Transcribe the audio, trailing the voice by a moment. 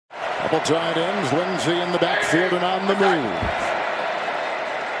Couple tight ends. Lindsay in the backfield and on the move.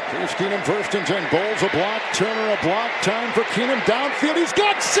 Here's Keenum, 1st and 10. Bowles a block. Turner a block. Time for Keenum downfield. He's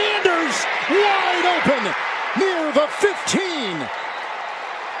got Sanders wide open near the 15.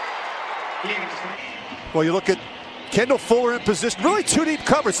 Well, you look at Kendall Fuller in position. Really two deep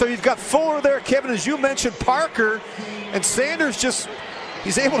coverage. So you've got Fuller there, Kevin, as you mentioned, Parker, and Sanders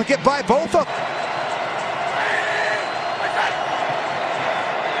he's able to get by both of them.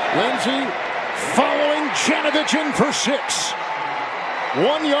 Lindsay following Janovich in for 6.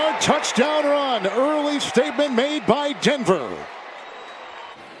 1-yard touchdown run. Early statement made by Denver.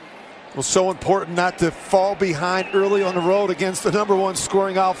 Well, so important not to fall behind early on the road against the #1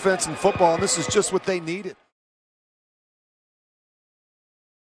 scoring offense in football, and this is just what they needed.